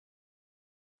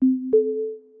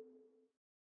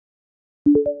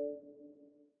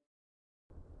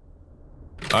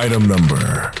Item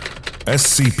Number: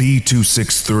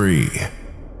 SCP-263.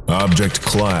 Object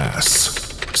Class: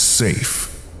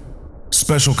 Safe.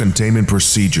 Special Containment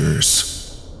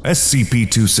Procedures: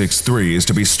 SCP-263 is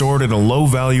to be stored in a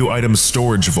low-value item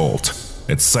storage vault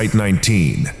at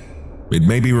Site-19. It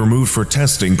may be removed for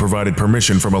testing provided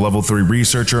permission from a Level 3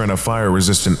 researcher in a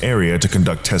fire-resistant area to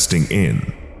conduct testing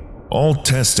in. All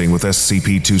testing with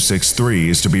SCP-263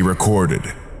 is to be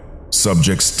recorded.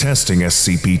 Subjects testing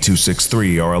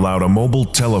SCP-263 are allowed a mobile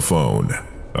telephone,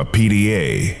 a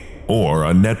PDA, or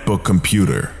a netbook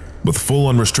computer, with full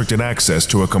unrestricted access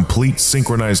to a complete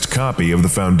synchronized copy of the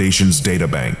Foundation's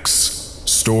databanks,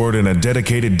 stored in a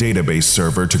dedicated database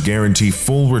server to guarantee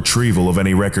full retrieval of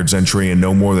any records entry in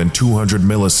no more than 200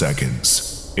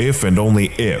 milliseconds, if and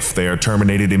only if they are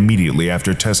terminated immediately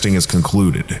after testing is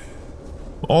concluded.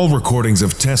 All recordings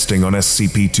of testing on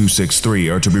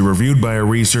SCP-263 are to be reviewed by a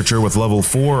researcher with Level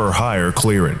 4 or higher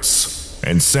clearance,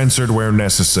 and censored where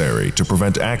necessary to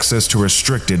prevent access to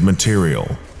restricted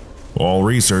material. All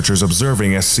researchers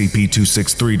observing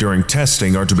SCP-263 during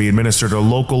testing are to be administered a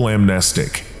local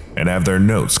amnestic and have their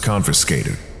notes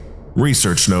confiscated.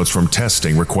 Research notes from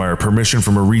testing require permission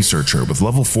from a researcher with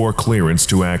Level 4 clearance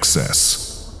to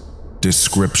access.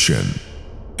 Description: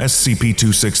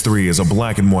 SCP-263 is a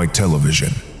black and white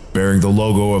television bearing the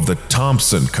logo of the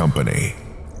THOMSON Company.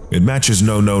 It matches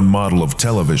no known model of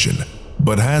television,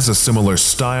 but has a similar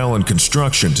style and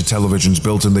construction to televisions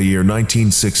built in the year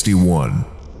 1961.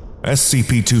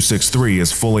 SCP-263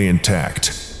 is fully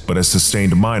intact, but has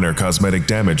sustained minor cosmetic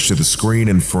damage to the screen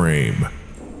and frame.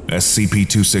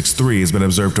 SCP-263 has been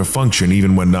observed to function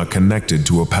even when not connected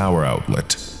to a power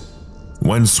outlet.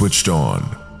 When switched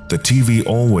on, the TV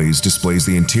always displays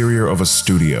the interior of a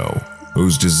studio,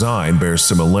 whose design bears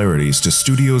similarities to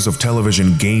studios of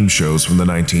television game shows from the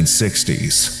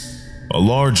 1960s. A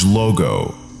large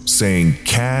logo saying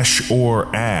 "Cash or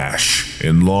Ash"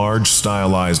 in large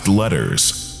stylized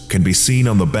letters can be seen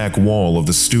on the back wall of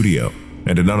the studio,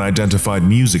 and an unidentified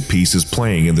music piece is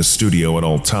playing in the studio at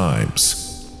all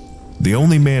times. The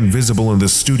only man visible in the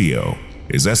studio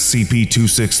is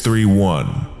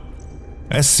SCP-2631.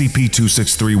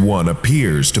 SCP-2631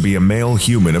 appears to be a male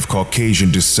human of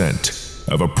Caucasian descent,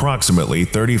 of approximately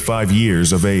 35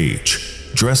 years of age,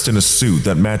 dressed in a suit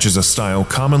that matches a style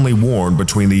commonly worn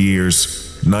between the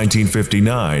years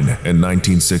 1959 and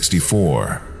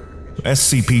 1964.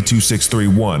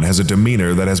 SCP-2631 has a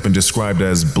demeanor that has been described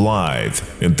as blithe,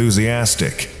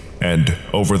 enthusiastic, and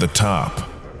over the top.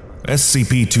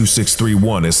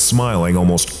 SCP-2631 is smiling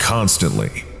almost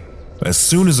constantly. As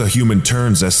soon as a human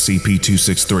turns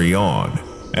SCP-263 on,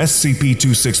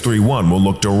 SCP-2631 will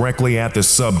look directly at the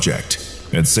subject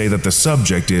and say that the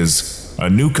subject is a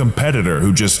new competitor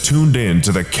who just tuned in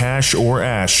to the Cash or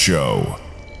Ash show.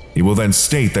 He will then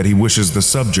state that he wishes the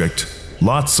subject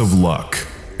lots of luck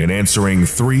in answering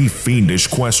 3 fiendish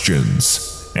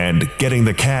questions and getting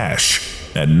the cash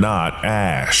and not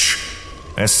Ash.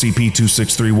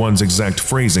 SCP-2631's exact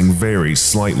phrasing varies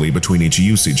slightly between each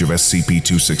usage of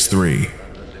SCP-263.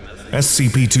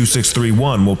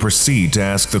 SCP-2631 will proceed to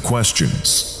ask the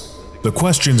questions. The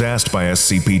questions asked by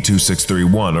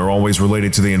SCP-2631 are always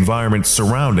related to the environment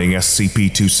surrounding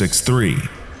SCP-263.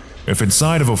 If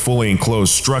inside of a fully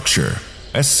enclosed structure,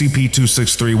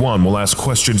 SCP-2631 will ask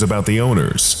questions about the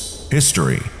owners,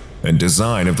 history, and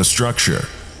design of the structure.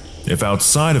 If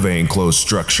outside of an enclosed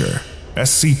structure,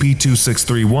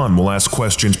 SCP-2631 will ask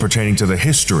questions pertaining to the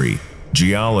history,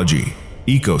 geology,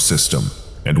 ecosystem,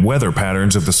 and weather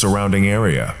patterns of the surrounding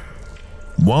area.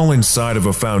 While inside of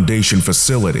a Foundation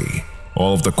facility,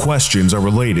 all of the questions are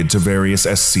related to various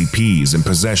SCPs in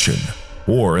possession,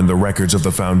 or in the records of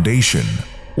the Foundation,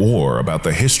 or about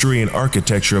the history and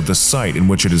architecture of the site in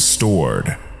which it is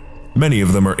stored. Many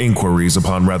of them are inquiries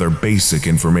upon rather basic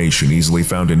information easily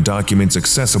found in documents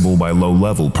accessible by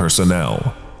low-level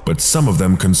personnel, but some of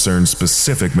them concern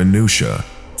specific minutiae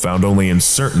found only in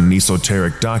certain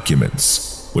esoteric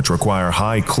documents, which require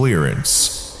high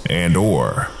clearance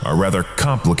and/or are rather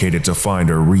complicated to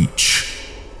find or reach.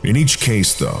 In each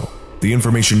case, though, the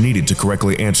information needed to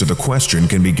correctly answer the question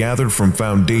can be gathered from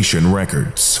Foundation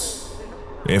records.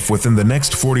 If within the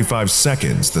next 45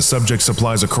 seconds the subject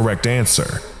supplies a correct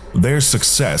answer, their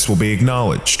success will be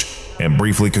acknowledged and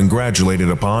briefly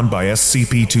congratulated upon by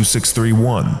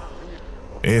SCP-2631.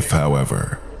 If,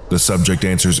 however, the subject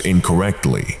answers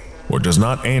incorrectly or does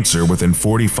not answer within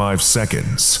 45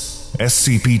 seconds,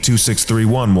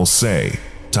 SCP-2631 will say,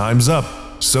 "Time's up,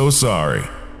 so sorry,"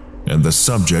 and the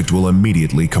subject will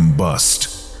immediately combust.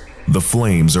 The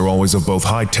flames are always of both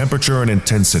high temperature and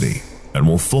intensity, and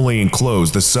will fully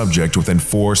enclose the subject within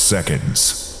 4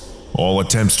 seconds. All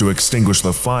attempts to extinguish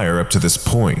the fire up to this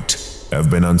point have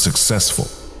been unsuccessful.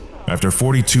 After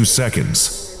 42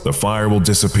 seconds, the fire will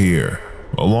disappear,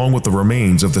 along with the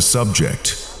remains of the subject,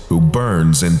 who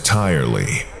burns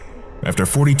entirely. After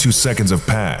 42 seconds have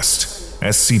passed,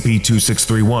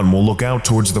 SCP-2631 will look out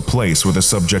towards the place where the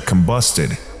subject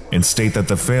combusted and state that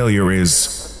the failure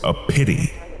is a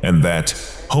pity, and that,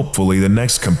 hopefully, the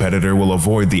next competitor will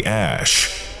avoid the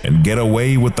ash and get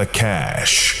away with the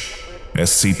cash.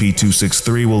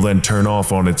 SCP-263 will then turn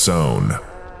off on its own.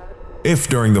 If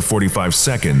during the 45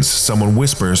 seconds someone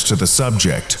whispers to the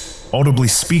subject, audibly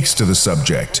speaks to the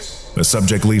subject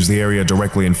leaves the area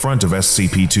directly in front of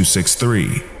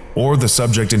SCP-263, or the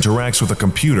subject interacts with a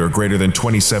computer greater than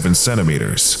 27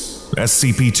 centimeters,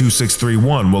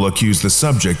 SCP-2631 will accuse the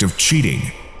subject of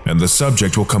cheating, and the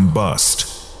subject will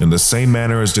combust in the same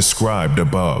manner as described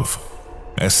above.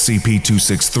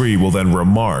 SCP-263 will then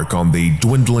remark on the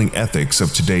dwindling ethics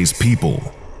of today's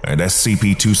people, and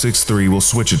SCP-263 will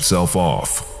switch itself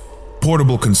off.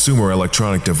 Portable consumer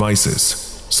electronic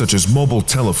devices, such as mobile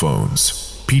telephones,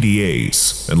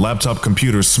 PDAs, and laptop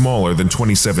computers smaller than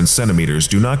 27 centimeters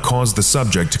do not cause the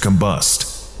subject to combust,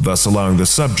 thus allowing the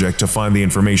subject to find the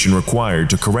information required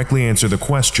to correctly answer the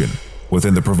question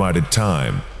within the provided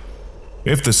time.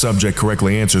 If the subject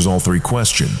correctly answers all three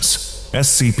questions,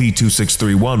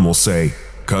 SCP-2631 will say,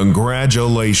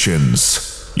 "Congratulations,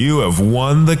 you have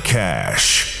won the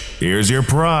cash. Here's your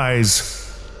prize."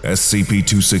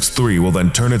 SCP-263 will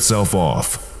then turn itself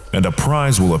off, and a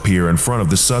prize will appear in front of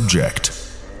the subject.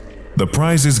 The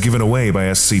prizes given away by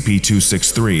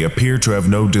SCP-263 appear to have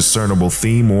no discernible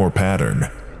theme or pattern.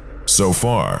 So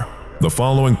far, the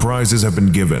following prizes have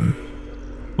been given: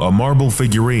 a marble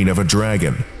figurine of a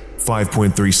dragon,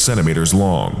 5.3 centimeters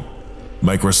long.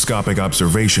 Microscopic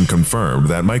observation confirmed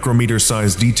that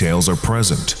micrometer-sized details are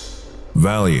present.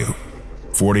 Value: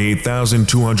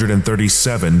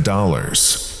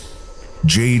 $48,237.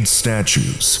 Jade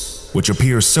statues, which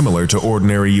appear similar to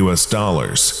ordinary US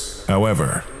dollars.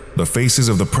 However, the faces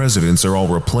of the presidents are all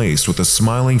replaced with the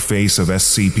smiling face of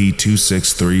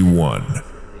SCP-2631.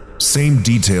 Same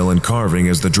detail and carving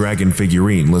as the dragon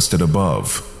figurine listed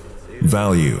above.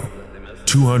 Value: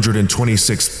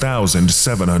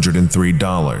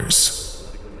 $226,703.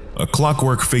 A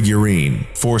clockwork figurine,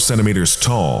 4 centimeters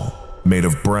tall, made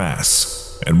of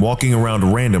brass, and walking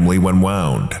around randomly when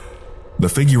wound. The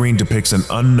figurine depicts an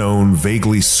unknown,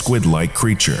 vaguely squid-like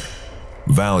creature.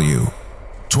 Value: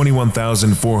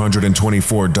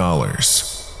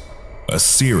 $21,424. A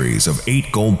series of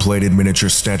 8 gold-plated miniature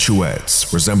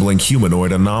statuettes resembling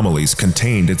humanoid anomalies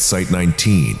contained at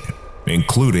Site-19,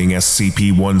 including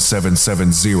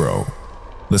SCP-1770.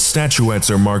 The statuettes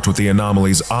are marked with the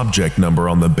anomaly's object number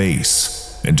on the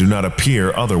base and do not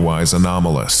appear otherwise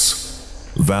anomalous.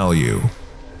 Value: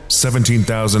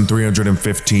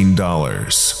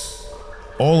 $17,315.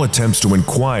 All attempts to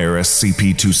inquire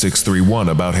SCP-2631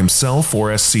 about himself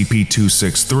or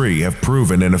SCP-263 have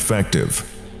proven ineffective.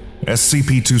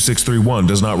 SCP-2631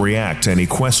 does not react to any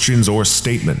questions or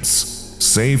statements,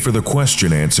 save for the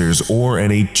question answers or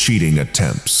any cheating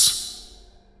attempts.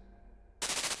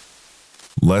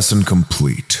 Lesson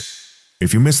complete.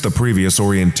 If you missed the previous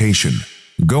orientation,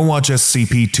 go watch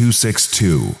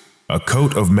SCP-262, A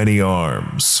Coat of Many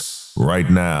Arms, right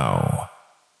now.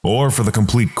 Or for the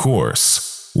complete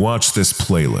course, watch this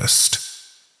playlist.